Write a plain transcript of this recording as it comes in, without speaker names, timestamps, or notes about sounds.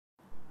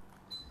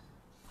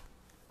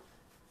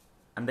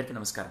అందరికీ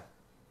నమస్కారం.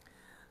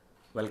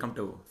 Welcome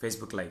to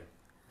Facebook live.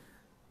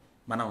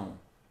 మనం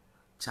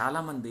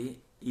చాలామంది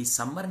ఈ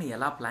సమ్మర్ని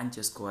ఎలా ప్లాన్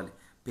చేసుకోవాలి,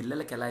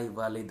 పిల్లలకి ఎలా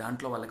ఇవ్వాలి,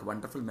 దాంట్లో వాళ్ళకి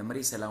వండర్ఫుల్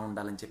మెమరీస్ ఎలా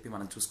ఉండాలని చెప్పి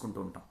మనం చూసుకుంటూ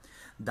ఉంటాం.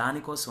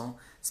 దానికోసం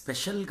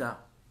స్పెషల్గా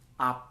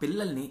ఆ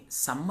పిల్లల్ని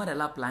సమ్మర్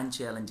ఎలా ప్లాన్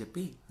చేయాలని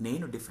చెప్పి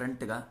నేను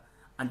డిఫరెంట్గా,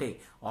 అంటే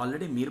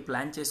ఆల్రెడీ మీరు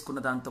ప్లాన్ చేసుకున్న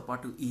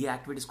దాంతోపాటు ఈ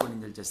యాక్టివిటీస్ కూడా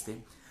ఎంజాయ్ చేస్తే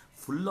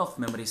ఫుల్ ఆఫ్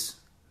మెమరీస్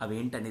అవి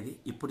ఏంటనేది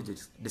ఇప్పుడు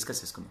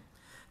డిస్కస్ చేసుకుందాం.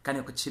 కానీ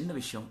ఒక చిన్న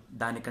విషయం,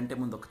 దానికంటే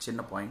ముందు ఒక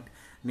చిన్న పాయింట్.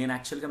 నేను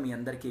యాక్చువల్గా మీ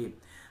అందరికీ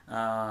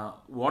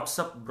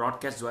వాట్సాప్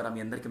బ్రాడ్కాస్ట్ ద్వారా మీ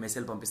అందరికీ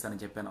మెసేజ్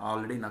పంపిస్తానని చెప్పాను.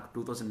 ఆల్రెడీ నాకు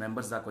 2000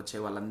 మెంబర్స్ దాకా వచ్చే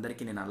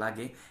వాళ్ళందరికీ నేను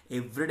అలాగే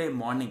everyday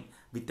morning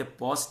with a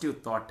positive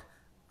thought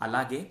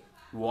అలాగే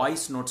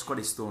వాయిస్ నోట్స్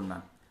కూడా ఇస్తూ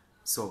ఉన్నాను.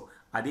 సో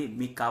అది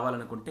మీకు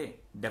కావాలనుకుంటే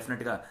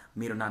డెఫినెట్గా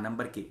మీరు నా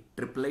నెంబర్కి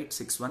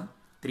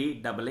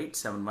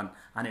 8861388871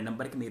 అనే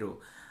నెంబర్కి మీరు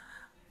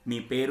మీ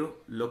పేరు,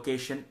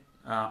 లొకేషన్,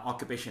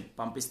 ఆక్యుపేషన్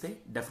పంపిస్తే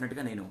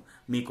డెఫినెట్గా నేను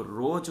మీకు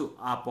రోజు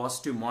ఆ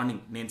పాజిటివ్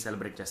మార్నింగ్ నేను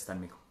సెలబ్రేట్ చేస్తాను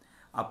మీకు.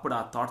 అప్పుడు ఆ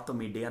థాట్తో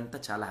మీ డే అంతా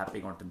చాలా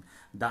హ్యాపీగా ఉంటుంది.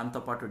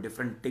 దాంతోపాటు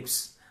డిఫరెంట్ టిప్స్,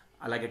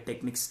 అలాగే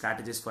techniques,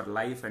 strategies for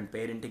life and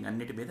parenting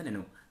అన్నిటి మీద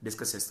నేను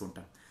డిస్కస్ చేస్తూ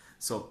ఉంటాను.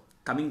 So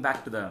coming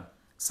back to the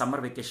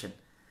summer vacation,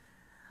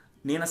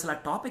 నేను అసలు ఆ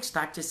టాపిక్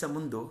స్టార్ట్ చేసే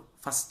ముందు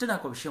ఫస్ట్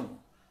నాకు ఒక విషయం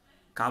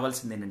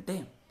కావాల్సింది ఏంటంటే,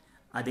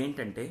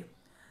 అదేంటంటే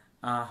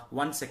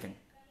 1 సెకండ్,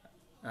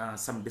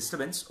 సమ్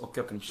డిస్టర్బెన్స్.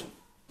 ఒక్క నిమిషం.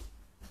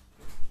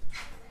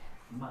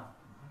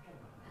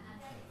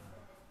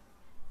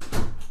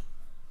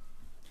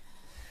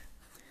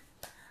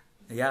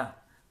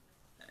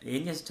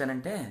 ఏం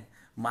చేస్తానంటే,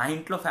 మా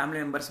ఇంట్లో ఫ్యామిలీ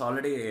మెంబర్స్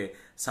ఆల్రెడీ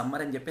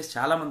సమ్మర్ అని చెప్పేసి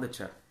చాలామంది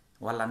వచ్చారు.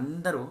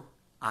 వాళ్ళందరూ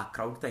ఆ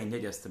క్రౌడ్తో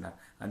ఎంజాయ్ చేస్తున్నారు.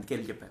 అందుకే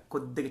వెళ్ళి చెప్పాను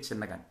కొద్దిగా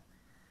చిన్నగా.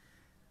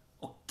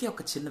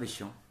 ఒక చిన్న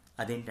విషయం,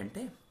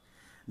 అదేంటంటే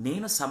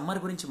నేను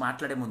సమ్మర్ గురించి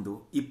మాట్లాడే ముందు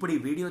ఇప్పుడు ఈ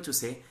వీడియో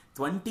చూసే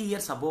 20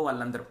 years అబోవ్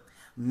వాళ్ళందరూ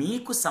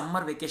మీకు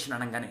సమ్మర్ వెకేషన్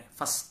అనగానే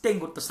ఫస్ట్ టైం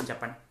గుర్తొస్తుంది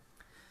చెప్పండి.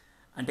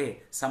 అంటే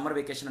సమ్మర్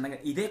వెకేషన్ అనగా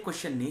ఇదే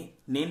క్వశ్చన్ని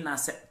నేను నా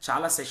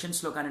చాలా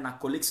సెషన్స్లో కానీ, నా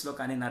కొలీగ్స్లో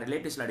కానీ, నా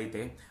రిలేటివ్స్లో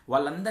అడిగితే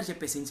వాళ్ళందరూ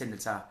చెప్పే సీన్స్ ఏంటి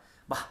తెలుసా?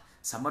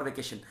 సమ్మర్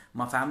వెకేషన్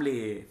మా ఫ్యామిలీ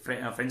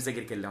ఫ్రెండ్స్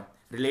దగ్గరికి వెళ్ళాం,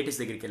 రిలేటివ్స్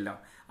దగ్గరికి వెళ్ళాం,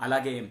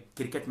 అలాగే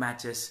క్రికెట్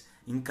మ్యాచెస్,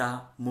 ఇంకా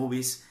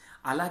మూవీస్.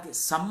 అలాగే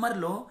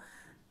సమ్మర్లో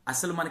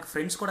అసలు మనకి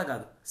ఫ్రెండ్స్ కూడా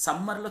కాదు,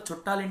 సమ్మర్లో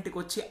చుట్టాలింటికి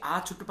వచ్చి ఆ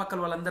చుట్టుపక్కల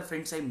వాళ్ళందరూ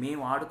ఫ్రెండ్స్ అయ్యి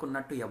మేము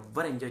ఆడుకున్నట్టు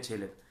ఎవ్వరు ఎంజాయ్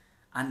చేయలేదు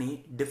అని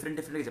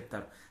డిఫరెంట్గా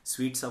చెప్తారు.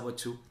 స్వీట్స్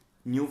అవ్వచ్చు,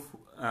 న్యూ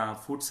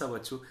ఫుడ్స్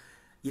అవ్వచ్చు,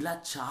 ఇలా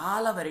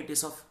చాలా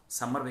varieties of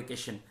summer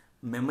vacation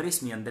memories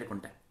మీ అందరికీ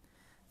ఉంటాయి.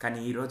 కానీ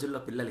ఈ రోజుల్లో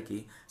పిల్లలకి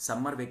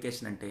సమ్మర్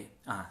వెకేషన్ అంటే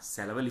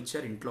సెలవులు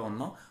ఇచ్చారు, ఇంట్లో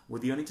ఉన్నాం,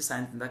 ఉదయం నుంచి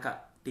సాయంత్రం దాకా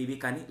టీవీ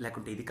కానీ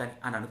లేకుంటే ఇది కానీ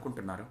అని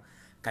అనుకుంటున్నారు.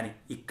 కానీ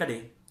ఇక్కడే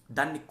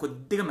దాన్ని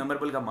కొద్దిగా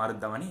మెమరబుల్గా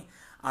మారుద్దామని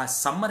ఆ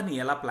సమ్మర్ని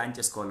ఎలా ప్లాన్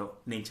చేసుకోవాలో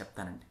నేను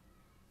చెప్తానండి.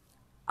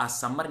 ఆ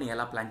సమ్మర్ని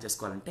ఎలా ప్లాన్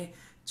చేసుకోవాలంటే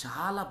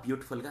చాలా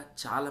బ్యూటిఫుల్గా,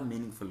 చాలా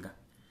మీనింగ్ఫుల్గా.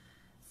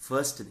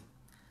 ఫస్ట్ది,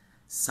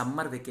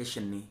 సమ్మర్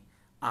వెకేషన్ని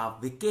ఆ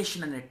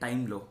వెకేషన్ అనే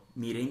టైంలో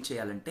మీరేం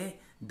చేయాలంటే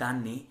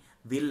దాన్ని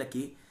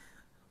వీళ్ళకి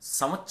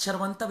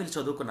సంవత్సరం అంతా వీళ్ళు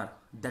చదువుకున్నారు,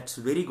 దట్స్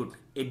వెరీ గుడ్,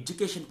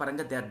 ఎడ్యుకేషన్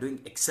పరంగా దే ఆర్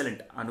డూయింగ్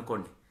ఎక్సలెంట్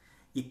అనుకోండి.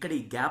 ఇక్కడ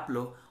ఈ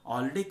గ్యాప్లో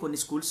ఆల్రెడీ కొన్ని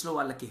స్కూల్స్లో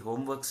వాళ్ళకి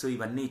హోంవర్క్స్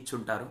ఇవన్నీ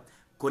ఇచ్చుంటారు.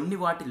 కొన్ని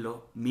వాటిల్లో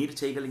మీరు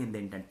చేయగలిగింది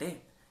ఏంటంటే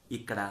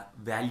ఇక్కడ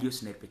వాల్యూస్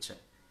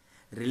నేర్పించాలి,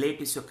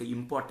 రిలేటివ్స్ యొక్క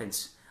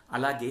ఇంపార్టెన్స్,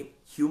 అలాగే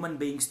హ్యూమన్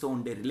బీయింగ్స్తో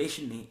ఉండే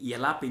రిలేషన్ని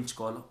ఎలా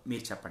పెంచుకోవాలో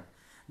మీరు చెప్పండి.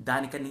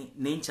 దానికని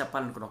నేను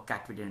చెప్పాలనుకున్న ఒక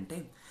యాక్టివిటీ అంటే,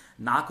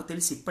 నాకు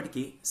తెలిసి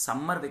ఇప్పటికీ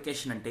సమ్మర్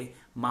వెకేషన్ అంటే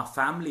మా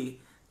ఫ్యామిలీ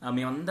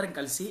మేమందరం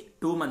కలిసి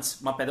 2 months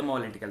మా పెదమ్మ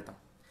వాళ్ళ ఇంటికి వెళ్తాం.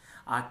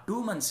 ఆ 2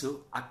 months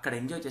అక్కడ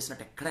ఎంజాయ్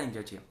చేసినట్టు ఎక్కడ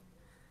ఎంజాయ్ చేయం.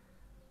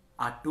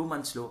 ఆ 2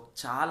 monthsలో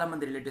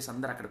చాలామంది రిలేటివ్స్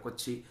అందరూ అక్కడికి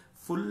వచ్చి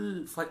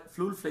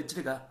ఫుల్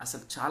ఫ్లెడ్జ్డ్గా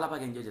అసలు చాలా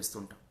బాగా ఎంజాయ్ చేస్తూ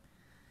ఉంటాం.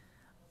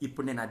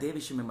 ఇప్పుడు నేను అదే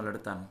విషయం మిమ్మల్ని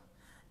అడుగుతాను.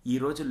 ఈ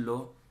రోజుల్లో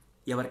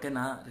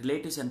ఎవరికైనా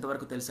రిలేటివ్స్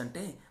ఎంతవరకు తెలుసు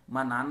అంటే,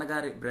 మా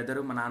నాన్నగారి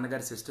బ్రదరు, మా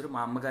నాన్నగారి సిస్టర్,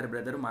 మా అమ్మగారి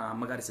బ్రదరు, మా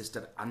అమ్మగారి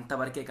సిస్టర్,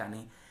 అంతవరకే.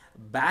 కానీ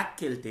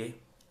బ్యాక్కి వెళ్తే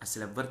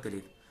అసలు ఎవ్వరు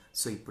తెలియదు.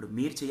 సో ఇప్పుడు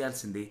మీరు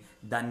చేయాల్సింది,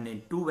 దాన్ని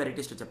నేను 2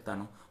 వెరైటీస్లో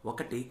చెప్తాను.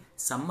 ఒకటి,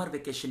 సమ్మర్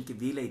వెకేషన్కి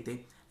వీలైతే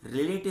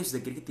రిలేటివ్స్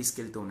దగ్గరికి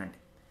తీసుకెళ్తూ ఉండండి.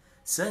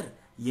 సార్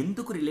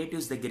ఎందుకు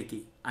రిలేటివ్స్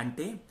దగ్గరికి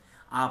అంటే,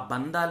 ఆ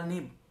బంధాలని,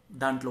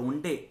 దాంట్లో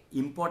ఉండే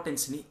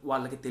ఇంపార్టెన్స్ని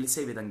వాళ్ళకి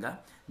తెలిసే విధంగా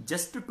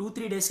జస్ట్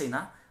 2-3 days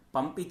అయినా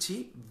పంపించి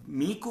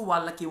మీకు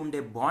వాళ్ళకి ఉండే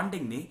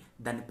బాండింగ్ని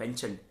దాన్ని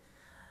పెంచండి.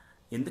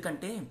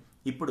 ఎందుకంటే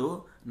ఇప్పుడు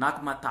నాకు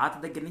మా తాత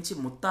దగ్గర నుంచి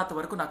ముత్తాత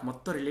వరకు నాకు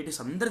మొత్తం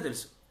రిలేటివ్స్ అందరూ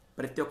తెలుసు.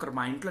 ప్రతి ఒక్కరు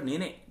మా ఇంట్లో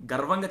నేనే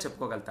గర్వంగా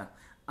చెప్పుకోగలుగుతాను.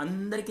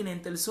 అందరికీ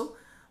నేను తెలుసు,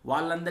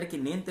 వాళ్ళందరికీ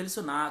నేను తెలుసు,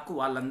 నాకు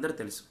వాళ్ళందరూ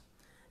తెలుసు.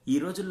 ఈ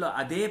రోజుల్లో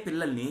అదే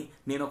పిల్లల్ని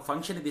నేను ఒక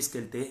ఫంక్షన్కి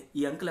తీసుకెళ్తే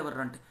ఈ అంకుల్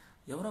ఎవరు అంటే,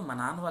 ఎవరో మా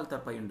నాన్న వాళ్ళ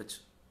తరపు అయి ఉండొచ్చు,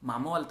 మా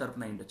అమ్మ వాళ్ళ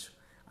తరపున అయి ఉండొచ్చు.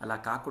 అలా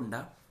కాకుండా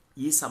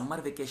ఈ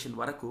సమ్మర్ వెకేషన్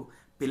వరకు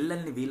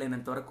పిల్లల్ని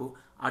వీలైనంత వరకు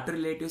అటు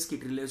రిలేటివ్స్కి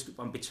ఇటు రిలేటివ్స్కి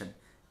పంపించండి.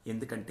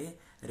 ఎందుకంటే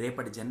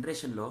రేపటి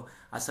జనరేషన్లో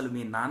అసలు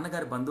మీ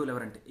నాన్నగారి బంధువులు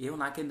ఎవరంటే ఏమో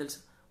నాకేం తెలుసు.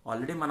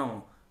 ఆల్రెడీ మనం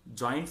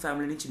జాయింట్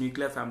ఫ్యామిలీ నుంచి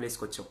న్యూక్లియర్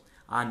ఫ్యామిలీస్కి వచ్చాం.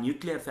 ఆ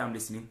న్యూక్లియర్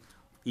ఫ్యామిలీస్ని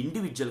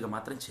ఇండివిజువల్గా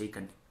మాత్రం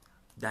చేయకండి,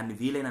 దాన్ని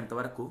వీలైనంత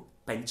వరకు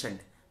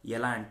పెంచండి.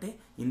 ఎలా అంటే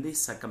ఇన్ ది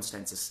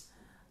సర్కమ్స్టాన్సెస్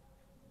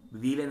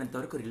వీలైనంత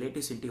వరకు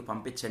రిలేటివ్స్ ఇంటికి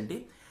పంపించండి.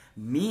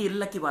 మీ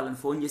ఇళ్ళకి వాళ్ళని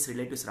ఫోన్ చేసి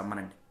రిలేటివ్స్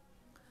రమ్మనండి.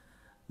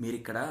 మీరు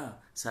ఇక్కడ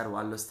సార్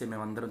వాళ్ళు వస్తే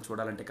మేమందరం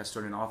చూడాలంటే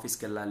కష్టం, నేను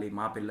ఆఫీస్కి వెళ్ళాలి,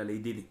 మా పిల్లలు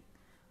ఇది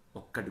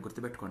ఒక్కటి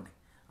గుర్తుపెట్టుకోండి.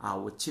 ఆ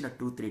వచ్చిన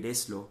 2-3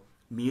 డేస్లో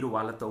మీరు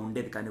వాళ్ళతో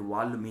ఉండేది కానీ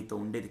వాళ్ళు మీతో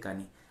ఉండేది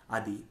కానీ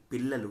అది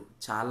పిల్లలు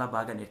చాలా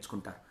బాగా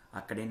నేర్చుకుంటారు.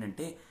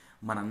 అక్కడేంటంటే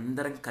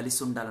మనందరం కలిసి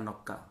ఉండాలని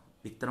ఒక్క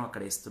విత్తనం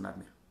అక్కడ వేస్తున్నారు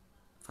మీరు.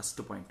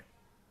 First point.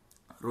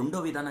 రెండో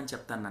విధానం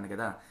చెప్తాను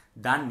కదా,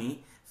 దాన్ని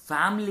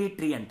ఫ్యామిలీ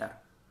ట్రీ అంటారు.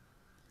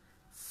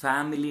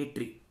 Family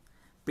tree.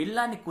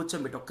 పిల్లాన్ని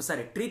కూర్చోబెట్టి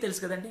ఒక్కసారి, ట్రీ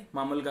తెలుసు కదండి,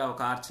 మామూలుగా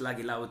ఒక ఆర్చ్ లాగా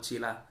ఇలా వచ్చి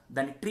ఇలా,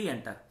 దాన్ని ట్రీ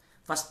అంటారు.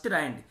 ఫస్ట్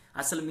రాయండి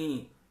అసలు మీ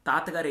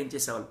తాతగారు ఏం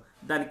చేసేవాళ్ళు,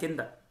 దాని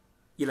కింద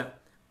ఇలా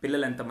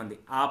పిల్లలు ఎంతమంది,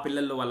 ఆ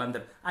పిల్లల్లో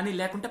వాళ్ళందరూ అని,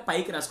 లేకుంటే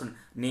పైకి రాసుకోండి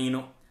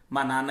నేను,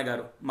 మా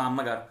నాన్నగారు, మా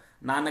అమ్మగారు,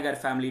 నాన్నగారి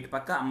ఫ్యామిలీ ఇటు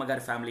పక్క,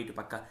 అమ్మగారి ఫ్యామిలీ ఇటు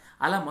పక్క,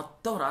 అలా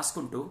మొత్తం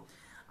రాసుకుంటూ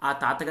ఆ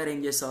తాతగారు ఏం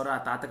చేసేవారు, ఆ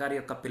తాతగారి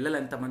యొక్క పిల్లలు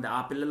ఎంతమంది,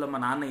 ఆ పిల్లల్లో మా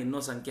నాన్న ఎన్నో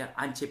సంఖ్య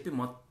అని చెప్పి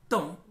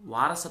మొత్తం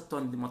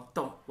వారసత్వం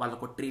మొత్తం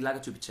వాళ్ళకు ట్రీ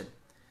లాగా చూపించండి.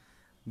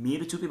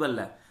 మీరు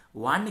చూపివల్ల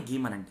వాడిని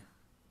గీమనండి.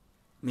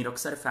 మీరు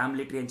ఒకసారి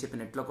ఫ్యామిలీ ట్రీ అని చెప్పి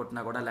నెట్లో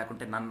కొట్టినా కూడా,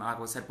 లేకుంటే నాకు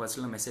ఒకసారి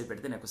పర్సనల్ మెసేజ్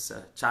పెడితే నేను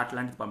చార్ట్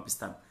లాంటిది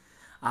పంపిస్తాను.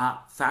 ఆ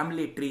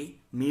ఫ్యామిలీ ట్రీ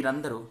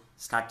మీరందరూ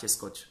స్టార్ట్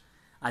చేసుకోవచ్చు.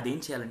 అదేం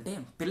చేయాలంటే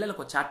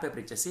పిల్లలకు చార్ట్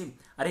పేపర్ ఇచ్చేసి,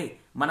 అరే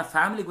మన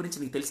ఫ్యామిలీ గురించి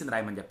నీకు తెలిసింది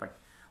రాయమని చెప్పండి.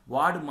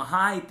 వాడు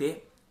మహా అయితే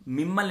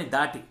మిమ్మల్ని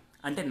దాటి,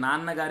 అంటే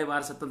నాన్నగారి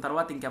వారసత్వం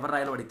తర్వాత ఇంకెవరు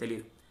రాయాలో వాడికి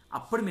తెలియదు.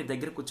 అప్పుడు మీ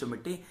దగ్గర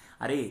కూర్చోబెట్టి,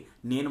 అరే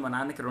నేను మా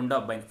నాన్నకి రెండో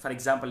అబ్బాయిని, ఫర్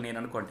ఎగ్జాంపుల్ నేను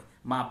అనుకోండి,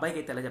 మా అబ్బాయికి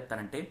అయితే ఎలా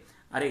చెప్తానంటే,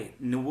 అరే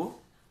నువ్వు,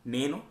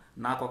 నేను,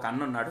 నాకు ఒక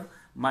అన్న ఉన్నాడు,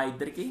 మా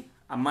ఇద్దరికి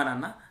అమ్మ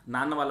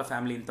నాన్న వాళ్ళ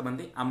ఫ్యామిలీ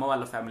ఇంతమంది, అమ్మ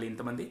వాళ్ళ ఫ్యామిలీ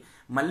ఇంతమంది,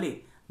 మళ్ళీ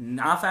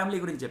నా ఫ్యామిలీ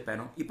గురించి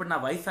చెప్పాను, ఇప్పుడు నా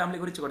వైఫ్ ఫ్యామిలీ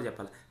గురించి కూడా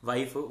చెప్పాలి,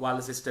 వైఫ్, వాళ్ళ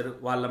సిస్టర్,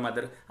 వాళ్ళ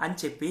మదర్ అని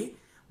చెప్పి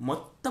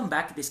మొత్తం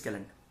బ్యాక్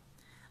తీసుకెళ్ళండి.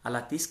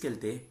 అలా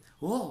తీసుకెళ్తే,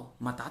 ఓ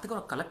మా తాతగారు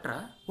ఒక కలెక్టరా,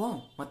 ఓ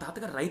మా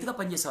తాతగారు రైతుగా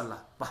పనిచేసేవాళ్ళ,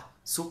 వా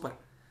సూపర్,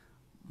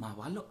 మా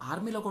వాళ్ళు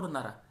ఆర్మీలో కూడా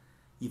ఉన్నారా,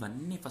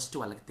 ఇవన్నీ ఫస్ట్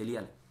వాళ్ళకి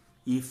తెలియాలి.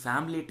 ఈ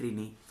ఫ్యామిలీ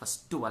ట్రీని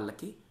ఫస్ట్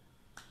వాళ్ళకి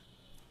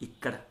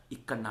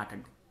ఇక్కడ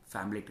నాటండి,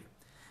 ఫ్యామిలీ ట్రీ.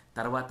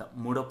 తర్వాత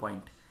మూడో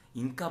పాయింట్,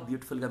 ఇంకా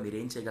బ్యూటిఫుల్గా మీరు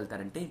ఏం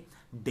చేయగలుగుతారంటే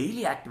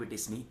డైలీ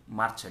యాక్టివిటీస్ని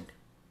మార్చండి.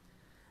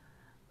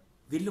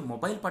 వీళ్ళు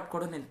మొబైల్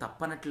పట్టుకోవడం నేను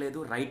తప్పనట్లేదు,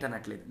 రైట్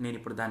అనట్లేదు. నేను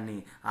ఇప్పుడు దాన్ని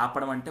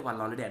ఆపడం అంటే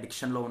వాళ్ళు ఆల్రెడీ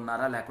అడిక్షన్లో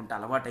ఉన్నారా, లేకుంటే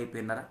అలవాటు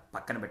అయిపోయినారా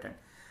పక్కన పెట్టండి.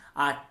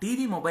 ఆ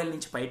టీవీ మొబైల్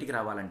నుంచి బయటికి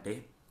రావాలంటే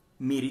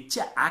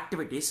మీరిచ్చే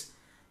యాక్టివిటీస్,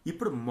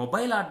 ఇప్పుడు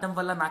మొబైల్ ఆడడం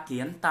వల్ల నాకు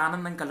ఎంత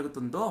ఆనందం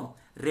కలుగుతుందో,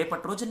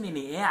 రేపటి రోజు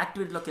నేను ఏ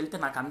యాక్టివిటీలోకి వెళ్తే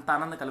నాకు అంత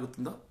ఆనందం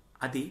కలుగుతుందో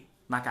అది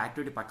నాకు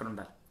యాక్టివిటీ పక్కన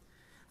ఉండాలి.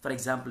 ఫర్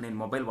ఎగ్జాంపుల్ నేను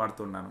మొబైల్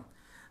వాడుతున్నాను,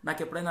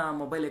 నాకు ఎప్పుడైనా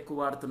మొబైల్ ఎక్కువ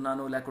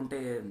వాడుతున్నాను, లేకుంటే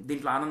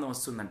దీంట్లో ఆనందం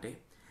వస్తుందంటే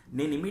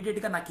నేను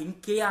ఇమీడియట్గా నాకు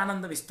ఇంకే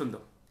ఆనందం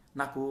ఇస్తుందో,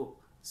 నాకు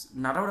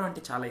నడవడం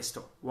అంటే చాలా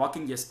ఇష్టం,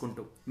 వాకింగ్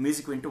చేసుకుంటూ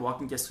మ్యూజిక్ వింటూ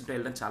వాకింగ్ చేసుకుంటూ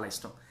వెళ్ళడం చాలా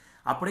ఇష్టం.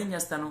 అప్పుడేం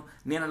చేస్తాను,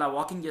 నేను అలా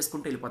వాకింగ్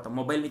చేసుకుంటూ వెళ్ళిపోతాను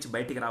మొబైల్ నుంచి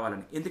బయటికి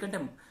రావాలని. ఎందుకంటే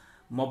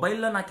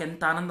మొబైల్లో నాకు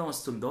ఎంత ఆనందం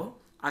వస్తుందో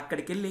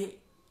అక్కడికి వెళ్ళి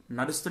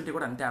నడుస్తుంటే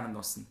కూడా అంతే ఆనందం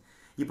వస్తుంది.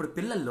 ఇప్పుడు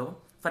పిల్లల్లో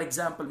ఫర్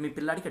ఎగ్జాంపుల్ మీ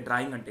పిల్లాడికి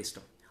డ్రాయింగ్ అంటే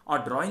ఇష్టం, ఆ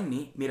డ్రాయింగ్ని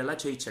మీరు ఎలా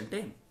చేయొచ్చు అంటే,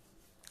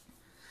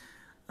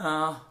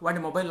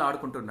 వాడిని మొబైల్లో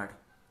ఆడుకుంటున్నాడు,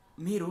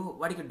 మీరు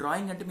వాడికి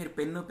డ్రాయింగ్ అంటే మీరు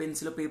పెన్ను,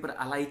 పెన్సిల్, పేపర్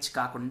అలా ఇచ్చి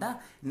కాకుండా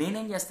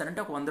నేనేం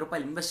చేస్తానంటే ఒక 100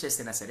 రూపాయలు ఇన్వెస్ట్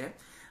చేసినా సరే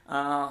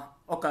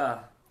ఒక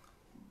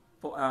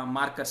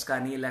మార్కర్స్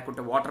కానీ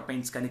లేకుంటే వాటర్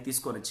పెయింట్స్ కానీ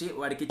తీసుకొని వచ్చి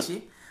వాడికి ఇచ్చి,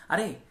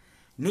 అరే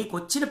నీకు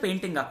వచ్చిన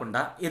పెయింటింగ్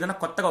కాకుండా ఏదైనా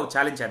కొత్తగా ఒక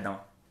ఛాలెంజ్ చేద్దాం.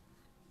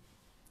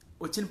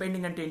 వచ్చిన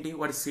పెయింటింగ్ అంటే ఏంటి,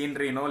 వాడి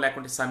సీనరీనో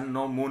లేకుంటే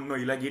సన్నో మూన్నో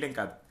ఇలా గీయడం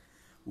కాదు,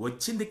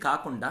 వచ్చింది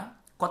కాకుండా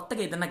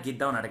కొత్తగా ఏదైనా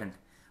గీద్దామని అడగండి.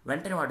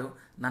 వెంటనే వాడు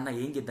నాన్న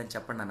ఏం గీద్దాం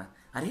చెప్పండి నాన్న,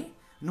 అరే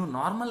నువ్వు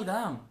నార్మల్గా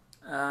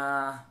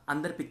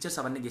అందరి పిక్చర్స్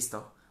అవన్నీ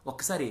గీస్తావు,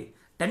 ఒక్కసారి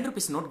 10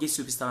 రూపీస్ నోట్ గీసి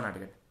చూపిస్తావని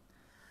అడగండి.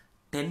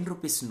 10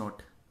 రూపీస్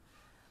నోట్,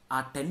 ఆ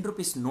 10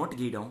 రూపీస్ నోట్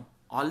గీయడం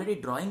ఆల్రెడీ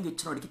డ్రాయింగ్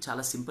ఇచ్చిన వాడికి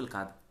చాలా సింపుల్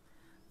కాదు.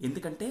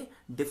 ఎందుకంటే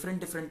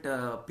డిఫరెంట్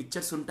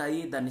పిక్చర్స్ ఉంటాయి,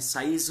 దాని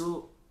సైజు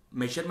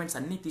మెజర్మెంట్స్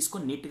అన్నీ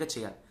తీసుకొని నీట్గా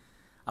చేయాలి.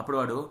 అప్పుడు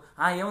వాడు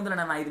ఏముందిలే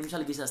నన్ను 5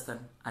 నిమిషాలు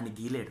గీసేస్తాను అని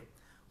గీలేడు.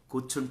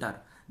 కూర్చుంటారు,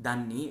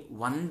 దాన్ని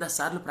 100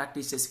 సార్లు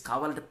ప్రాక్టీస్ చేసి,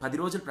 కావాలంటే 10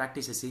 రోజులు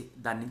ప్రాక్టీస్ చేసి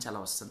దాని నుంచి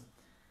అలా వస్తుంది.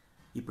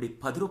 ఇప్పుడు ఈ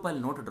 10 రూపాయల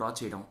నోటు డ్రా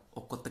చేయడం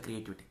ఒక కొత్త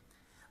క్రియేటివిటీ.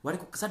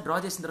 వాడికి ఒక్కసారి డ్రా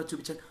చేసిన తర్వాత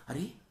చూపించాడు,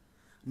 అరే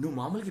నువ్వు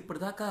మామూలుగా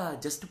ఇప్పటిదాకా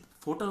జస్ట్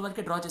ఫోటోల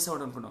వరకే డ్రా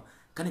చేసేవాడు అనుకున్నావు,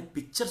 కానీ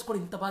పిక్చర్స్ కూడా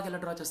ఇంత బాగా ఎలా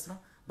డ్రా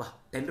చేస్తున్నావు,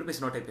 10 రూపీస్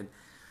నోట్ అయిపోయింది.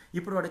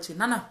 ఇప్పుడు వాడు వచ్చి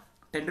నాన్న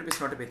 10 రూపీస్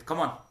నోట్ అయిపోయింది,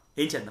 కమాన్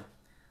ఏం చేద్దాం.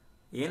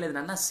 ఏం లేదు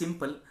నాన్న,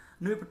 సింపుల్,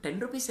 నువ్వు ఇప్పుడు 10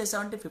 రూపీస్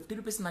చేసావంటే 50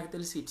 రూపీస్ నాకు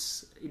తెలిసి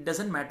ఇట్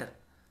డజంట్ మ్యాటర్,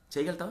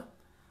 చేయగలుగుతావా?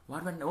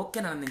 వాడు వెంటనే ఓకే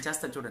నాన్న నేను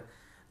చేస్తాను చూడండి.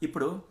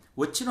 ఇప్పుడు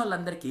వచ్చిన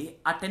వాళ్ళందరికీ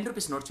ఆ 10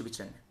 రూపీస్ నోట్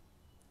చూపించండి,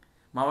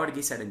 మావాడు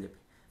గీసాడని చెప్పి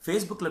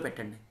ఫేస్బుక్లో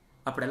పెట్టండి.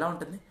 అప్పుడు ఎలా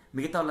ఉంటుంది,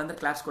 మిగతా వాళ్ళందరూ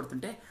క్లాప్స్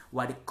కొడుతుంటే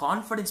వాడి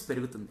కాన్ఫిడెన్స్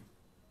పెరుగుతుంది.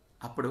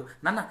 అప్పుడు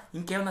నాన్న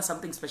ఇంకేమైనా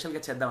సంథింగ్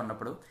స్పెషల్గా చేద్దాం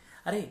అన్నప్పుడు,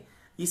 అరే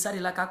ఈసారి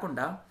ఇలా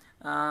కాకుండా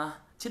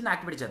చిన్న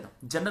యాక్టివిటీ చేద్దాం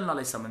జనరల్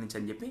నాలెడ్జ్ సంబంధించి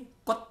అని చెప్పి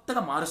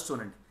కొత్తగా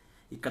మారుస్తూనండి.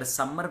 ఇక్కడ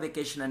సమ్మర్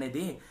వెకేషన్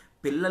అనేది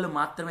పిల్లలు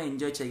మాత్రమే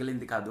ఎంజాయ్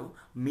చేయగలిగింది కాదు,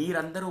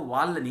 మీరందరూ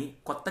వాళ్ళని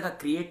కొత్తగా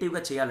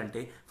క్రియేటివ్గా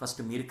చేయాలంటే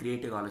ఫస్ట్ మీరు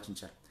క్రియేటివ్గా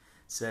ఆలోచించారు.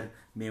 సార్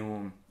మేము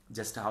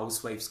జస్ట్ హౌస్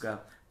వైఫ్స్గా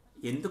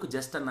ఎందుకు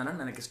జస్ట్ అన్నానో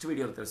నా నెక్స్ట్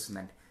వీడియోలో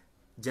తెలుస్తుందండి.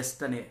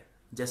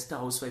 జస్ట్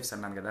హౌస్ వైఫ్స్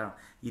అన్నాను కదా,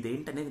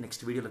 ఇదేంటనేది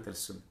నెక్స్ట్ వీడియోలో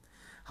తెలుస్తుంది.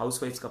 హౌస్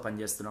వైఫ్స్గా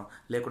పనిచేస్తున్నాం,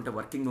 లేకుంటే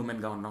వర్కింగ్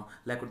ఉమెన్గా ఉన్నాం,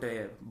 లేకుంటే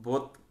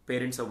both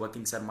parents of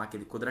working, sir మాకు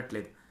ఇది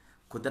కుదరట్లేదు.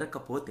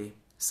 కుదరకపోతే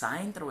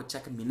సాయంత్రం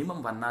వచ్చాక మినిమం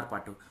 1 hour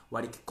పాటు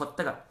వాడికి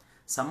కొత్తగా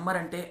సమ్మర్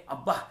అంటే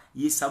అబ్బా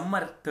ఈ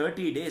సమ్మర్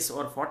 30 days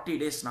ఆర్ 40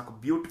 days నాకు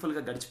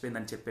బ్యూటిఫుల్గా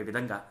గడిచిపోయిందని చెప్పే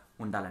విధంగా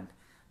ఉండాలండి.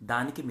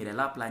 దానికి మీరు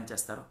ఎలా ప్లాన్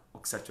చేస్తారో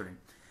ఒకసారి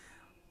చూడండి.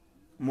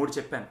 3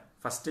 చెప్పాను.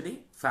 ఫస్ట్ది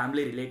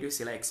ఫ్యామిలీ రిలేటివ్స్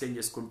ఇలా ఎక్స్చేంజ్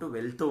చేసుకుంటూ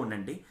వెళ్తూ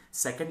ఉండండి.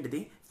 సెకండ్ది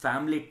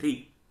ఫ్యామిలీ ట్రీ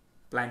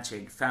ప్లాన్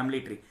చేయండి. ఫ్యామిలీ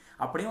ట్రీ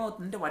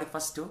అప్పుడేమవుతుందంటే వాడికి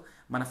ఫస్ట్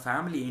మన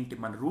ఫ్యామిలీ ఏంటి,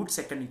 మన రూట్స్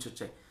ఎక్కడి నుంచి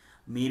వచ్చాయి.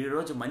 మీరు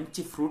ఈరోజు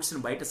మంచి ఫ్రూట్స్ని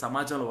బయట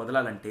సమాజంలో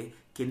వదలాలంటే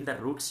కింద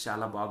రూట్స్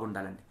చాలా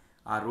బాగుండాలండి.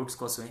 ఆ రూట్స్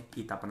కోసమే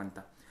ఈ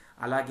తపనంతా.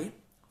 అలాగే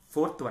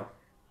 4th one,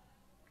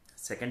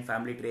 second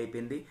family tree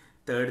అయిపోయింది.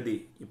 థర్డ్ది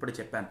ఇప్పుడు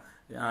చెప్పాను,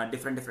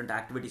 డిఫరెంట్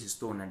యాక్టివిటీస్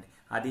ఇస్తూ ఉండండి.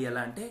 అది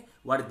ఎలా అంటే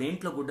వాడు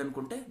దేంట్లో గుడ్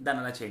అనుకుంటే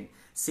దాన్ని అలా చేయండి.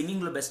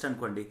 సింగింగ్లో బెస్ట్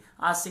అనుకోండి,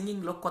 ఆ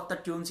సింగింగ్లో కొత్త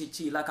ట్యూన్స్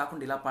ఇచ్చి ఇలా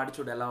కాకుండా ఇలా పాడి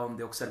చూడు ఎలా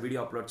ఉంది, ఒకసారి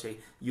వీడియో అప్లోడ్ చేయి,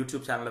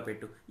 యూట్యూబ్ ఛానల్లో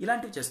పెట్టు,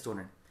 ఇలాంటివి చేస్తూ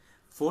ఉండండి.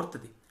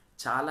 4thది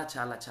చాలా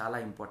చాలా చాలా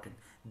ఇంపార్టెంట్.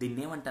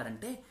 దీన్ని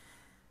ఏమంటారంటే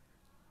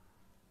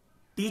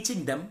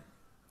teaching them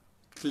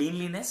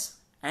cleanliness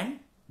and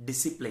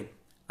discipline.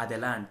 అది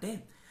ఎలా అంటే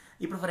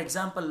ఇప్పుడు ఫర్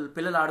ఎగ్జాంపుల్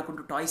పిల్లలు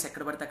ఆడుకుంటూ టాయ్స్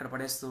ఎక్కడ పడితే అక్కడ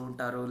పడేస్తూ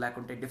ఉంటారు,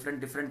 లేకుంటే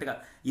డిఫరెంట్గా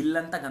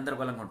ఇల్లంతా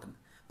గందరగోళంగా ఉంటుంది.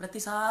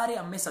 ప్రతిసారి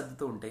అమ్మే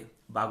సర్దుతూ ఉంటే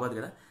బాగోదు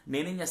కదా.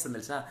 నేనేం చేస్తాను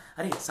తెలుసా,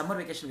 అరే సమ్మర్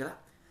వెకేషన్ కదా,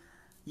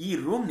 ఈ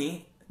రూమ్ని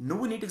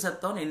నువ్వు నీటికి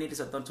సర్దుతావు నేను నీటికి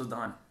సర్దుతావు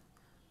చూద్దామని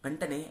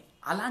వెంటనే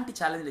అలాంటి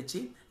ఛాలెంజ్లు ఇచ్చి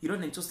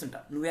ఈరోజు నేను చూస్తుంటా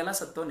నువ్వు ఎలా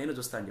సర్దుతావు నేను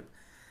చూస్తాను అని చెప్పి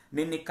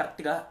నేను నీకు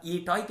కరెక్ట్గా ఈ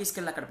టాయ్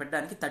తీసుకెళ్ళి అక్కడ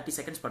పెట్టడానికి 30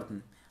 seconds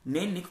పడుతుంది,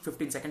 నేను నీకు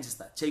 15 seconds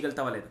ఇస్తా,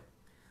 చేయగలుగుతావా లేదు.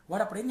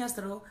 వాడు అప్పుడు ఏం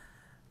చేస్తారు,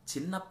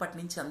 చిన్నప్పటి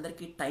నుంచి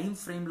అందరికీ టైం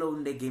ఫ్రేమ్లో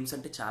ఉండే గేమ్స్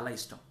అంటే చాలా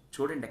ఇష్టం.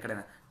 చూడండి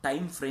ఎక్కడైనా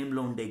టైం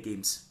ఫ్రేమ్లో ఉండే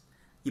గేమ్స్.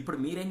 ఇప్పుడు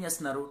మీరేం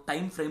చేస్తున్నారు,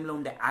 టైం ఫ్రేమ్లో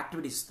ఉండే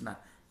యాక్టివిటీస్ ఇస్తున్నారు.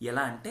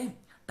 ఎలా అంటే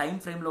టైం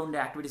ఫ్రేమ్లో ఉండే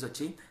యాక్టివిటీస్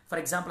వచ్చి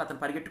ఫర్ ఎగ్జాంపుల్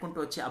అతను పరిగెట్టుకుంటూ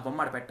వచ్చి ఆ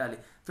బొమ్మ పెట్టాలి,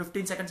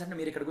 15 seconds అంటే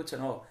మీరు ఇక్కడ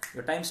కూర్చొని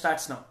యువర్ టైం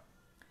స్టార్ట్స్ నౌ.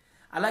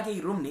 అలాగే ఈ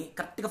రూమ్ని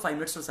కరెక్ట్గా 5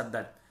 minutesలో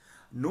సర్దాలి.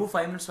 నువ్వు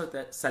 5 minutesలో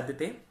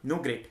సర్దితే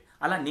నువ్వు గ్రేట్,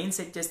 అలా నేను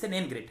సెట్ చేస్తే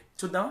నేను గ్రేట్,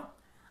 చూద్దాం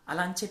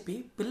అలా అని చెప్పి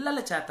పిల్లల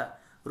చేత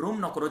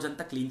రూమ్ను ఒక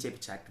రోజంతా క్లీన్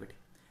చేయించే యాక్టివిటీ.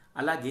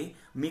 అలాగే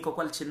మీకు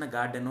ఒకవేళ చిన్న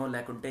గార్డెనో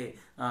లేకుంటే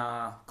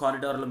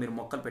కారిడార్లో మీరు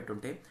మొక్కలు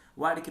పెట్టుంటే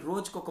వాడికి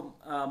రోజుకు ఒక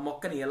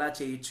మొక్కని ఎలా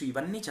చేయొచ్చు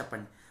ఇవన్నీ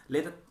చెప్పండి.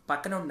 లేదా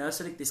పక్కన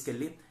నర్సరీకి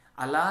తీసుకెళ్ళి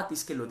అలా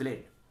తీసుకెళ్ళి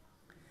వదిలేయండి.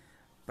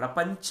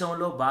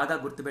 ప్రపంచంలో బాగా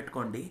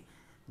గుర్తుపెట్టుకోండి,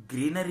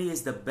 greenery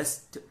is the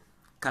best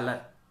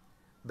colour.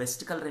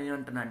 Best colour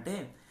ఏమంటున్నా అంటే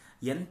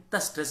ఎంత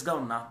స్ట్రెస్గా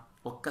ఉన్నా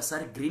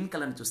ఒక్కసారి గ్రీన్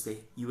కలర్ని చూస్తే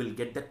you will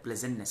get that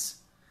pleasantness.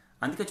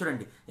 అందుకే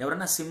చూడండి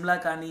ఎవరన్నా సిమ్లా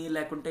కానీ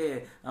లేకుంటే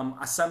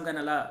అస్సాం కానీ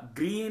అలా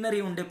గ్రీనరీ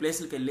ఉండే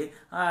ప్లేస్లకి వెళ్ళి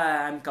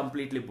I'm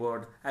completely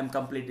board, I'm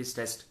completely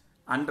stressed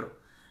అనరు.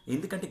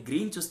 ఎందుకంటే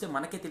గ్రీన్ చూస్తే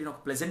మనకే తెలియని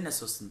ఒక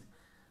ప్లెజెంట్నెస్ వస్తుంది.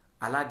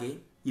 అలాగే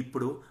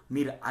ఇప్పుడు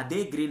మీరు అదే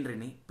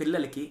గ్రీనరీని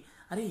పిల్లలకి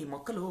అరే ఈ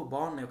మొక్కలు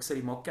బాగున్నాయి, ఒకసారి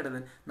ఈ మొక్క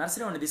ఎడదని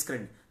నర్సరీ వాడిని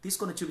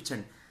తీసుకొని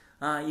చూపించండి.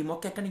 ఈ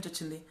మొక్క ఎక్కడి నుంచి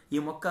వచ్చింది, ఈ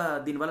మొక్క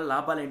దీనివల్ల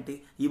లాభాలు ఏంటి,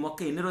 ఈ మొక్క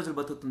ఎన్ని రోజులు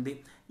బతుకుతుంది,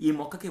 ఈ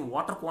మొక్కకి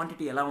వాటర్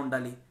క్వాంటిటీ ఎలా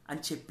ఉండాలి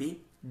అని చెప్పి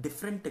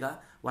డిఫరెంట్గా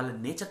వాళ్ళ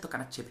నేచర్తో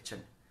కనెక్ట్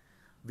చేయించండి.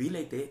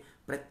 వీలైతే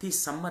ప్రతి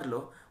సమ్మర్లో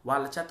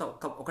వాళ్ళ చేత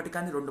ఒకటి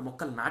కానీ 2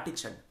 మొక్కలు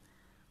నాటించండి.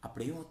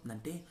 అప్పుడు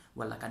ఏమవుతుందంటే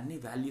వాళ్ళకి అన్ని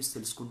వాల్యూస్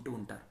తెలుసుకుంటూ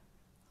ఉంటారు.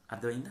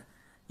 అర్థమైందా?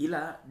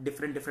 ఇలా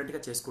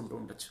డిఫరెంట్గా చేసుకుంటూ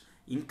ఉండొచ్చు.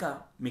 ఇంకా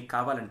మీకు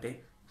కావాలంటే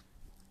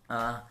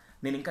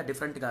నేను ఇంకా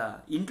డిఫరెంట్గా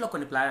ఇంట్లో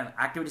కొన్ని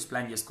యాక్టివిటీస్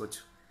ప్లాన్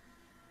చేసుకోవచ్చు.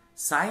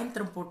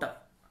 సాయంత్రం పూట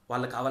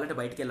వాళ్ళు కావాలంటే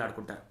బయటికి వెళ్ళి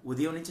ఆడుకుంటారు.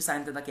 ఉదయం నుంచి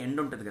సాయంత్రం దాకా ఎండ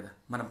ఉంటుంది కదా,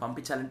 మనం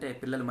పంపించాలంటే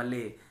పిల్లలు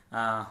మళ్ళీ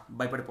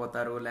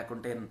భయపడిపోతారు,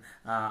 లేకుంటే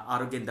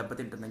ఆరోగ్యం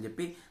దెబ్బతింటుందని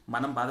చెప్పి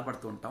మనం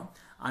బాధపడుతూ ఉంటాం.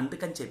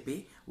 అందుకని చెప్పి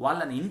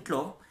వాళ్ళని ఇంట్లో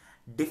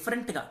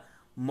డిఫరెంట్గా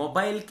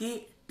మొబైల్కి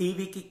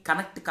టీవీకి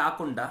కనెక్ట్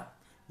కాకుండా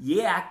ఏ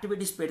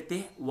యాక్టివిటీస్ పెడితే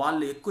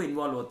వాళ్ళు ఎక్కువ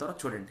ఇన్వాల్వ్ అవుతారో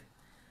చూడండి.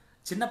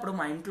 చిన్నప్పుడు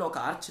మా ఇంట్లో ఒక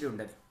ఆర్చరీ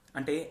ఉండేది,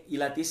 అంటే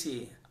ఇలా తీసి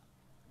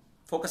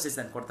ఫోకస్ చేసి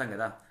దాన్ని కొడతాం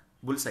కదా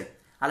బుల్సై,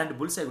 అలాంటి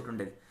బుల్సై ఒకటి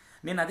ఉండేది.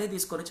 నేను అదే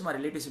తీసుకొని వచ్చి మా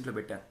రిలేటివ్స్ ఇంట్లో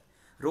పెట్టాను.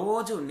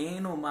 రోజు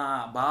నేను మా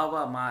బావ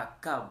మా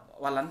అక్క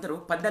వాళ్ళందరూ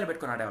పద్యాలు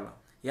పెట్టుకొని ఆడేవాళ్ళం.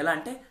 ఎలా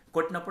అంటే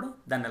కొట్టినప్పుడు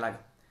దాన్ని ఎలాగా.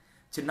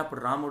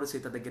 చిన్నప్పుడు రాముడు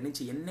సీత దగ్గర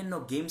నుంచి ఎన్నెన్నో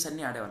గేమ్స్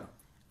అన్నీ ఆడేవాళ్ళం.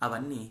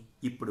 అవన్నీ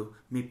ఇప్పుడు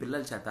మీ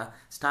పిల్లల చేత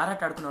స్టార్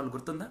ఆట ఆడుకునే వాళ్ళు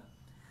గుర్తుందా,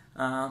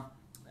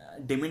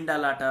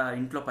 డిమిండాలాట,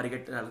 ఇంట్లో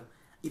పరిగెట్టాలు,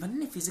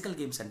 ఇవన్నీ ఫిజికల్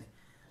గేమ్స్ అండి.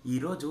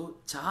 ఈరోజు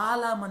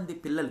చాలామంది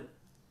పిల్లలు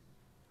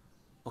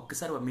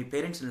ఒక్కసారి మీ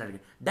పేరెంట్స్ని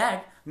అడిగి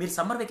డాడ్ మీరు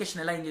సమ్మర్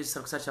వెకేషన్ ఎలా ఎంజాయ్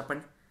చేస్తారు ఒకసారి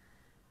చెప్పండి.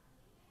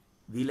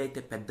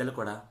 వీలైతే పెద్దలు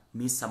కూడా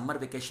మీ సమ్మర్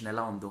వెకేషన్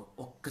ఎలా ఉందో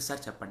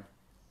ఒక్కసారి చెప్పండి.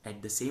 అట్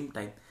ద సేమ్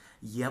టైం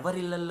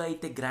ఎవరిళ్ళల్లో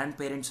అయితే గ్రాండ్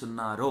పేరెంట్స్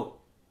ఉన్నారో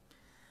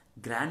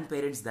గ్రాండ్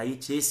పేరెంట్స్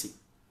దయచేసి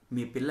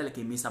మీ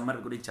పిల్లలకి మీ సమ్మర్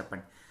గురించి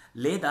చెప్పండి.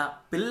 లేదా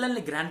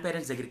పిల్లల్ని గ్రాండ్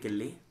పేరెంట్స్ దగ్గరికి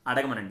వెళ్ళి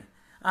అడగమనండి,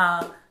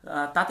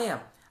 తాతయ్య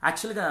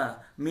యాక్చువల్గా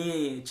మీ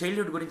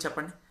చైల్డ్హుడ్ గురించి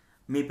చెప్పండి,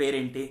 మీ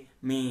పేరేంటి,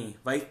 మీ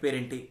వైఫ్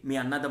పేరేంటి, మీ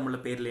అన్నదమ్ముళ్ళ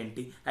పేర్లు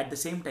ఏంటి, అట్ ద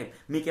సేమ్ టైం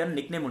మీకేమైనా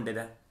నిక్ నేమ్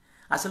ఉండేదా,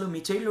 అసలు మీ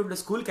చైల్డ్హుడ్లో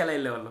స్కూల్కి ఎలా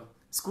వెళ్ళేవాళ్ళు,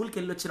 స్కూల్కి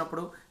వెళ్ళి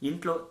వచ్చినప్పుడు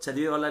ఇంట్లో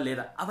చదివేవాళ్ళ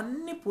లేదా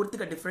అవన్నీ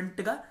పూర్తిగా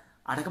డిఫరెంట్గా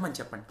అడగమని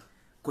చెప్పండి,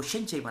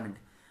 క్వశ్చన్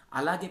చేయమనండి.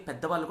 అలాగే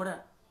పెద్దవాళ్ళు కూడా,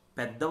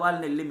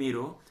 పెద్దవాళ్ళని వెళ్ళి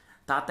మీరు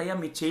తాతయ్య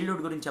మీ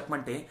చైల్డ్హుడ్ గురించి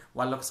చెప్పమంటే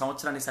వాళ్ళు ఒక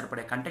సంవత్సరానికి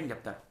సరిపడే కంటెంట్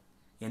చెప్తారు.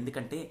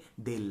 ఎందుకంటే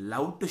they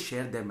love to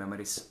share their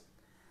memories.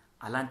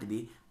 అలాంటిది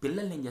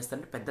పిల్లల్ని ఏం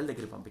చేస్తారంటే పెద్దల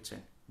దగ్గరికి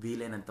పంపించండి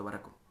వీలైనంత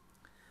వరకు.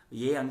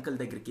 ఏ అంకుల్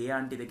దగ్గరికి, ఏ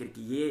ఆంటీ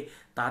దగ్గరికి, ఏ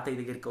తాతయ్య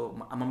దగ్గరికి,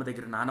 అమ్మమ్మ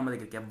దగ్గర, నాన్నమ్మ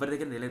దగ్గరికి, ఎవరి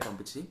దగ్గర తెలియదు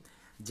పంపించి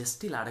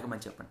జస్ట్ ఇలా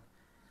అడగమని చెప్పండి.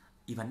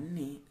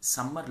 ఇవన్నీ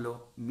సమ్మర్లో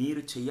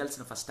మీరు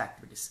చేయాల్సిన ఫస్ట్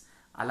యాక్టివిటీస్.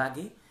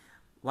 అలాగే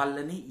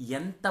వాళ్ళని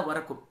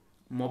ఎంతవరకు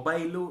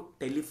మొబైలు,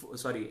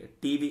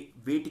 టీవీ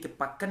వీటికి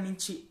పక్క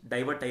నుంచి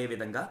డైవర్ట్ అయ్యే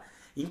విధంగా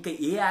ఇంకా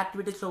ఏ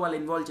యాక్టివిటీస్లో వాళ్ళు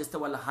ఇన్వాల్వ్ చేస్తే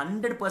వాళ్ళు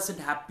 100%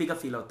 హ్యాపీగా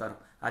ఫీల్ అవుతారు,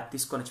 అది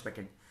తీసుకొని వచ్చి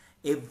పెట్టండి.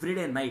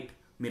 ఎవ్రీడే నైట్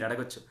మీరు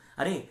అడగొచ్చు,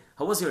 అరే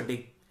హౌ వాజ్ యువర్ డే?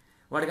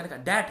 వాడు కనుక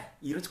డాడ్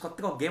ఈరోజు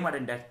కొత్తగా ఒక గేమ్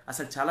ఆడండి డాడ్,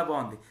 అసలు చాలా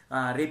బాగుంది,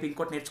 రేపు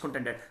ఇంకోటి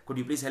నేర్చుకుంటాను dad, could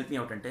you please help me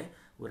out అంటే,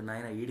 ఒక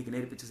నాయన వీడికి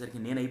నేర్పించేసరికి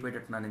నేను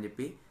అయిపోయేటట్టున్నానని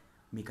చెప్పి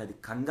మీకు అది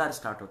కంగారు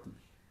స్టార్ట్ అవుతుంది.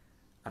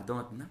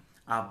 అర్థమవుతుందా?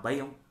 ఆ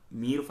భయం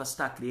మీరు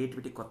ఫస్ట్ ఆ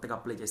క్రియేటివిటీ కొత్తగా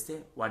అప్లై చేస్తే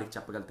వాడికి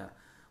చెప్పగలుగుతారు.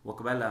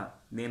 ఒకవేళ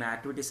నేను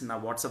యాక్టివిటీస్ నా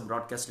వాట్సాప్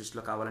బ్రాడ్కాస్ట్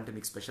లిస్ట్లో కావాలంటే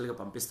మీకు స్పెషల్గా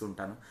పంపిస్తూ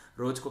ఉంటాను.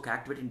 రోజుకు ఒక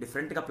యాక్టివిటీని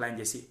డిఫరెంట్గా ప్లాన్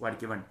చేసి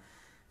వాడికి ఇవ్వండి.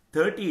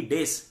 30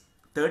 days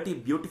 30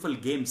 beautiful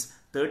games,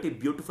 30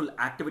 beautiful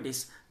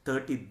activities,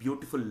 30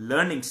 beautiful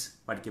learnings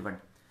వాడికి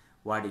ఇవ్వండి.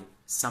 వాడి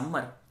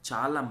సమ్మర్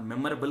చాలా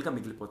మెమరబుల్గా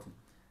మిగిలిపోతుంది.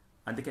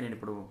 అందుకే నేను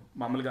ఇప్పుడు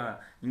మామూలుగా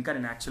ఇంకా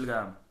నేను యాక్చువల్గా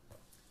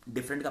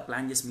డిఫరెంట్గా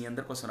ప్లాన్ చేసి మీ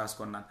అందరి కోసం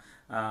రాసుకున్నాను.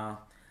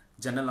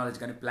 జనరల్ నాలెడ్జ్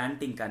కానీ,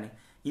 ప్లాంటింగ్ కానీ.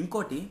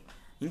 ఇంకోటి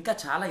ఇంకా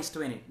చాలా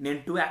ఇష్టమైనవి, నేను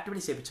 2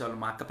 యాక్టివిటీస్ చేయించేవాళ్ళు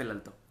మా అక్క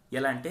పిల్లలతో.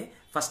 ఎలా అంటే,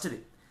 ఫస్ట్ది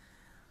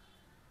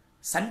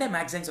సండే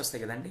మ్యాగజైన్స్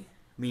వస్తాయి కదండి,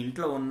 మీ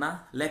ఇంట్లో ఉన్నా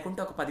లేకుంటే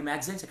ఒక 10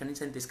 మ్యాగజైన్స్ ఎక్కడి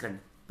నుంచి అని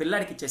తీసుకురండి.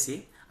 పిల్లాడికి ఇచ్చేసి,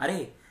 అరే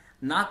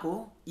నాకు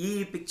ఈ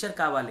పిక్చర్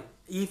కావాలి,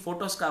 ఈ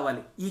ఫొటోస్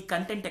కావాలి, ఈ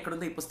కంటెంట్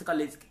ఎక్కడుందో ఈ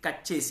పుస్తకాలు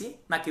కట్ చేసి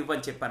నాకు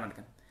ఇవ్వని చెప్పాను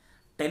అనుకోండి.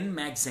 10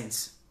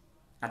 మ్యాగజైన్స్.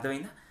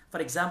 అర్థమైందా?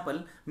 ఫర్ ఎగ్జాంపుల్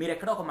మీరు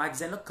ఎక్కడో ఒక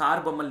మ్యాగజైన్లో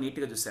కార్ బొమ్మలు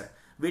నీట్గా చూస్తారు.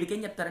 వీడికి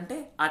ఏం చెప్తారంటే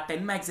ఆ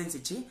 10 మ్యాగజైన్స్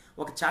ఇచ్చి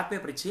ఒక చార్ట్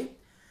పేపర్ ఇచ్చి,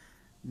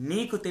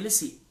 నీకు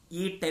తెలిసి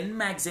ఈ 10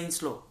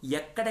 మ్యాగజైన్స్లో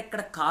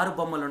ఎక్కడెక్కడ కారు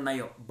బొమ్మలు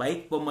ఉన్నాయో,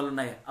 బైక్ బొమ్మలు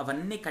ఉన్నాయో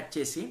అవన్నీ కట్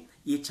చేసి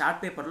ఈ చార్ట్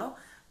పేపర్లో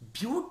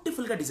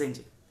బ్యూటిఫుల్గా డిజైన్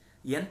చేయి.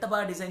 ఎంత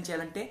బాగా డిజైన్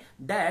చేయాలంటే,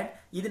 డాడ్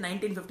ఇది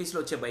 1950sలో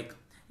వచ్చే బైక్,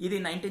 ఇది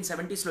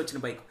 1970sలో వచ్చిన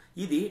బైక్,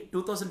 ఇది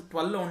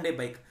 2012లో ఉండే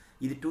బైక్,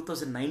 ఇది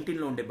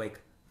 2019లో ఉండే బైక్,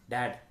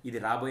 డాడ్ ఇది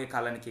రాబోయే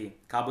కాలానికి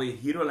కాబోయే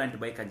హీరో లాంటి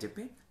బైక్ అని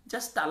చెప్పి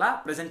జస్ట్ అలా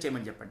ప్రజెంట్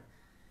చేయమని చెప్పండి.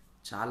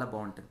 చాలా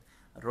బాగుంటుంది.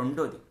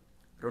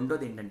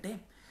 రెండోది ఏంటంటే,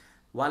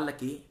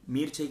 వాళ్ళకి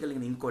మీరు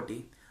చేయగలిగిన ఇంకోటి,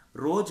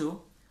 రోజు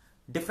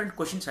డిఫరెంట్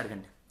క్వశ్చన్స్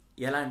అడగండి.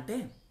 ఎలా అంటే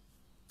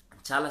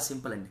చాలా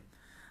సింపుల్ అండి.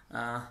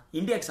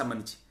 ఇండియాకి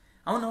సంబంధించి,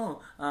 అవును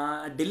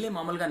ఢిల్లీ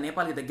మామూలుగా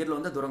నేపాల్కి దగ్గరలో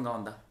ఉందా, దూరంగా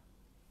ఉందా?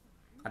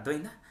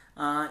 అర్థమైందా?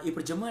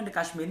 ఇప్పుడు జమ్మూ అండ్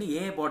కాశ్మీర్ని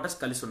ఏ బార్డర్స్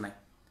కలిసి ఉన్నాయి?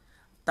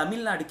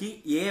 తమిళనాడుకి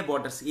ఏ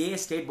బార్డర్స్, ఏ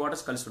స్టేట్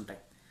బార్డర్స్ కలిసి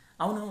ఉంటాయి?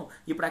 అవును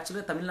ఇప్పుడు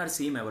యాక్చువల్గా తమిళనాడు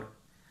సీఎం ఎవరు?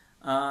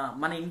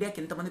 మన ఇండియాకి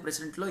ఇంతమంది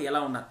ప్రెసిడెంట్లో ఎలా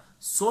ఉన్నారు?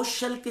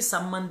 సోషల్కి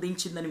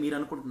సంబంధించిందని మీరు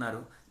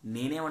అనుకుంటున్నారు.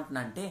 నేనేమంటున్నా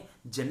అంటే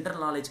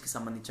జనరల్ నాలెడ్జ్కి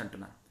సంబంధించి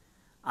అంటున్నాను.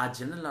 ఆ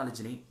జనరల్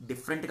నాలెడ్జ్ని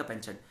డిఫరెంట్గా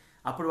పెంచండి.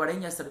 అప్పుడు వాడు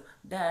ఏం చేస్తాడు,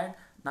 డాడ్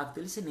నాకు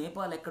తెలిసి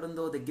నేపాల్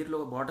ఎక్కడుందో దగ్గరలో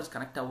బార్డర్స్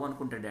కనెక్ట్ అవ్వు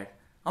అనుకుంటాడు డాడ్.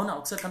 అవునా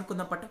ఒకసారి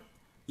కనుక్కుందాం పట్టు.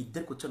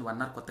 ఇద్దరు కూర్చొని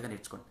 1 hour కొత్తగా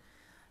నేర్చుకోండి.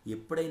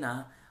 ఎప్పుడైనా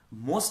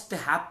మోస్ట్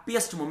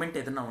హ్యాపీయెస్ట్ మూమెంట్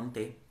ఏదైనా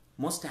ఉంటే,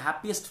 మోస్ట్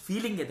హ్యాపీయెస్ట్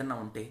ఫీలింగ్ ఏదైనా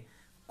ఉంటే,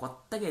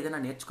 కొత్తగా ఏదైనా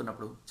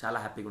నేర్చుకున్నప్పుడు చాలా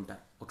హ్యాపీగా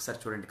ఉంటారు. ఒకసారి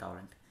చూడండి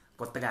కావాలంటే,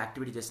 కొత్తగా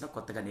యాక్టివిటీ చేసినా,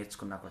 కొత్తగా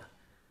నేర్చుకున్నా కూడా.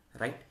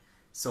 రైట్?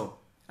 సో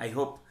ఐ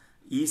హోప్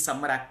ఈ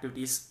సమ్మర్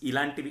యాక్టివిటీస్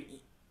ఇలాంటివి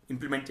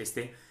ఇంప్లిమెంట్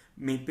చేస్తే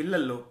మీ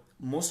పిల్లల్లో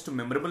మోస్ట్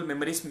మెమరబుల్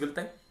మెమరీస్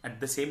మిగులుతాయి. At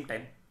the same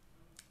time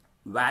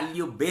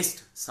value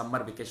based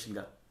summer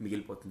వెకేషన్గా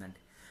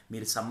మిగిలిపోతుందండి.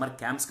 మీరు సమ్మర్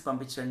క్యాంప్స్కి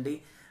పంపించండి,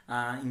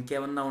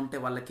 ఇంకేమన్నా ఉంటే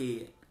వాళ్ళకి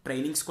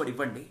ట్రైనింగ్స్ కూడా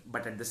ఇవ్వండి.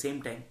 But at the same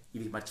time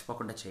ఇవి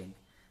మర్చిపోకుండా చేయండి.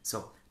 So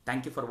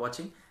thank you for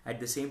watching. At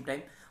the same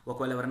time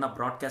ఒకవేళ ఎవరైనా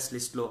బ్రాడ్కాస్ట్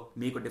లిస్ట్లో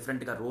మీకు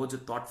డిఫరెంట్గా రోజు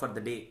thought for the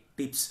day,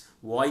 tips,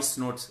 voice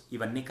notes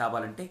ఇవన్నీ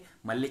కావాలంటే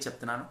మళ్ళీ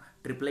చెప్తున్నాను,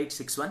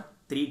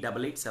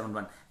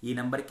 8861388871 ఈ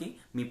నెంబర్కి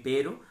మీ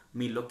పేరు,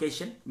 మీ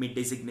లొకేషన్, మీ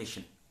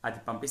డెసిగ్నేషన్ అది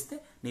పంపిస్తే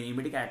నేను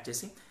ఇమీడియట్గా యాడ్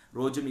చేసి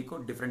రోజు మీకు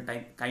డిఫరెంట్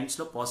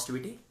కైండ్స్లో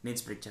పాజిటివిటీ నేను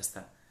స్ప్రెడ్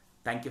చేస్తాను.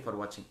 Thank you for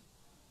watching.